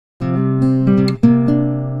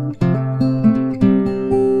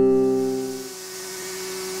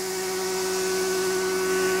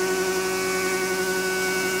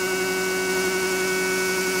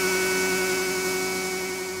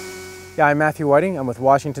Yeah, I'm Matthew Whiting. I'm with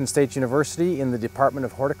Washington State University in the Department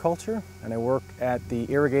of Horticulture, and I work at the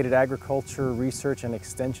Irrigated Agriculture Research and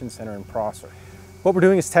Extension Center in Prosser. What we're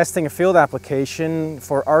doing is testing a field application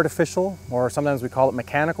for artificial, or sometimes we call it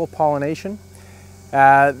mechanical pollination.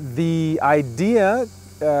 The idea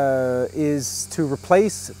is to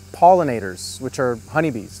replace pollinators, which are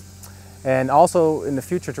honeybees, and also in the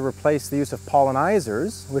future to replace the use of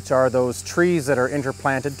pollinizers, which are those trees that are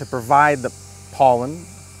interplanted to provide the pollen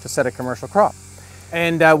to set a commercial crop.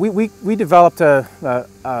 And we developed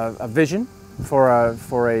a vision for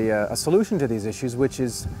a solution to these issues, which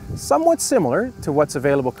is somewhat similar to what's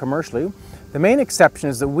available commercially. The main exception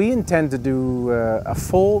is that we intend to do a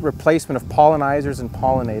full replacement of pollinizers and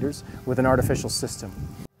pollinators with an artificial system.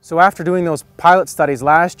 So after doing those pilot studies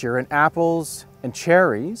last year in apples and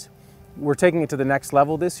cherries, we're taking it to the next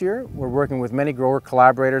level this year. We're working with many grower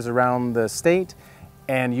collaborators around the state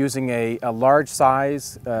and using a large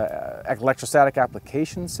size electrostatic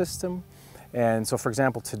application system. And so, for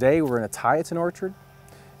example, today we're in a Tyotin orchard,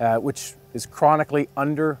 which is chronically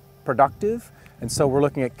underproductive. And so we're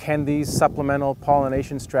looking at, can these supplemental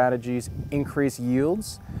pollination strategies increase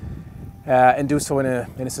yields and do so in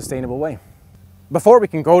a sustainable way. Before we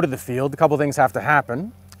can go to the field, a couple things have to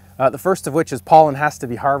happen. The first of which is pollen has to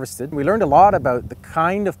be harvested. We learned a lot about the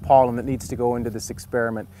kind of pollen that needs to go into this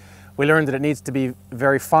experiment. We learned that it needs to be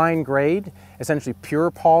very fine grade, essentially pure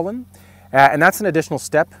pollen, and that's an additional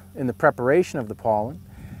step in the preparation of the pollen.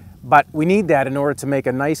 But we need that in order to make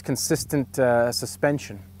a nice consistent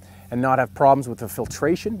suspension and not have problems with the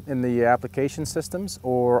filtration in the application systems,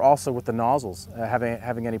 or also with the nozzles,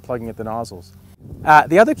 having any plugging at the nozzles.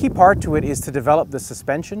 The other key part to it is to develop the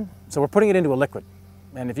suspension. So we're putting it into a liquid.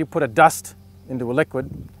 And if you put a dust into a liquid,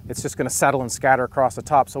 it's just going to settle and scatter across the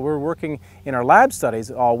top. So we're working in our lab studies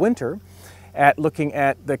all winter at looking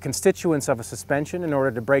at the constituents of a suspension in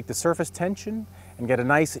order to break the surface tension and get a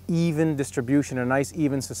nice even distribution, a nice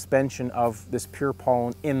even suspension of this pure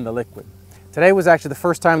pollen in the liquid. Today was actually the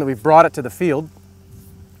first time that we brought it to the field,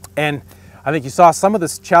 and I think you saw some of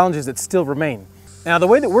the challenges that still remain. Now, the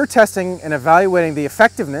way that we're testing and evaluating the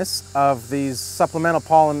effectiveness of these supplemental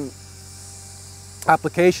pollen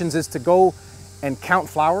applications is to go and count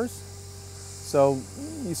flowers. So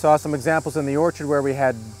you saw some examples in the orchard where we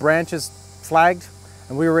had branches flagged,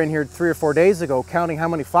 and we were in here 3 or 4 days ago counting how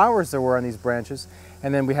many flowers there were on these branches,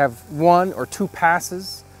 and then we have 1 or 2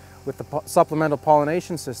 passes with the supplemental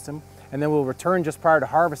pollination system, and then we'll return just prior to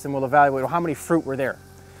harvest and we'll evaluate how many fruit were there.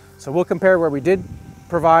 So we'll compare where we did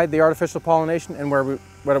provide the artificial pollination and where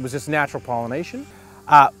it was just natural pollination.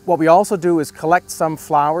 What we also do is collect some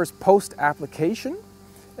flowers post-application,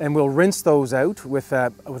 and we'll rinse those out with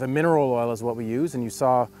a mineral oil is what we use. And you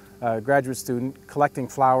saw a graduate student collecting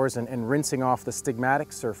flowers and rinsing off the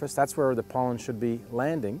stigmatic surface. That's where the pollen should be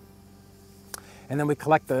landing. And then we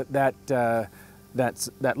collect that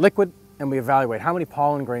liquid and we evaluate how many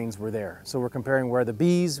pollen grains were there. So we're comparing where the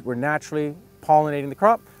bees were naturally pollinating the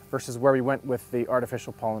crop versus where we went with the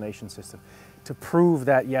artificial pollination system, to prove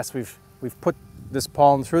that yes, we've put this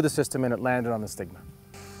pollen through the system and it landed on the stigma.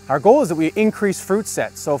 Our goal is that we increase fruit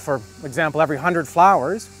set. So for example, every 100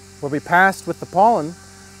 flowers where we passed with the pollen,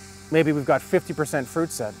 maybe we've got 50%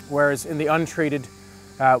 fruit set, whereas in the untreated,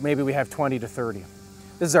 maybe we have 20 to 30.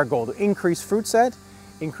 This is our goal, to increase fruit set,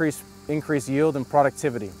 increase yield and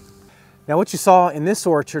productivity. Now what you saw in this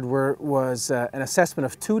orchard was an assessment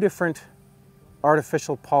of 2 different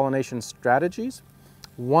artificial pollination strategies.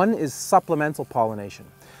 One is supplemental pollination.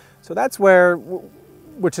 So that's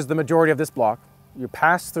which is the majority of this block. You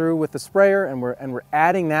pass through with the sprayer and we're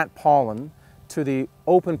adding that pollen to the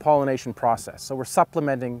open pollination process. So we're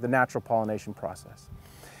supplementing the natural pollination process.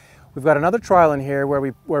 We've got another trial in here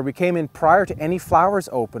where we came in prior to any flowers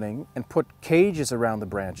opening and put cages around the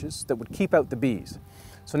branches that would keep out the bees.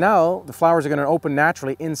 So now the flowers are going to open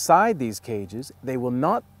naturally inside these cages. They will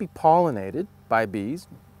not be pollinated by bees.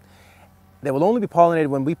 They will only be pollinated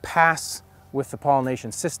when we pass with the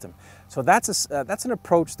pollination system. So that's an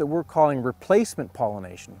approach that we're calling replacement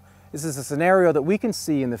pollination. This is a scenario that we can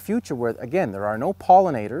see in the future where, again, there are no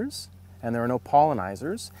pollinators and there are no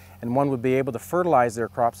pollinizers, and one would be able to fertilize their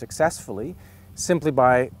crop successfully simply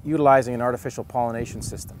by utilizing an artificial pollination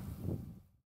system.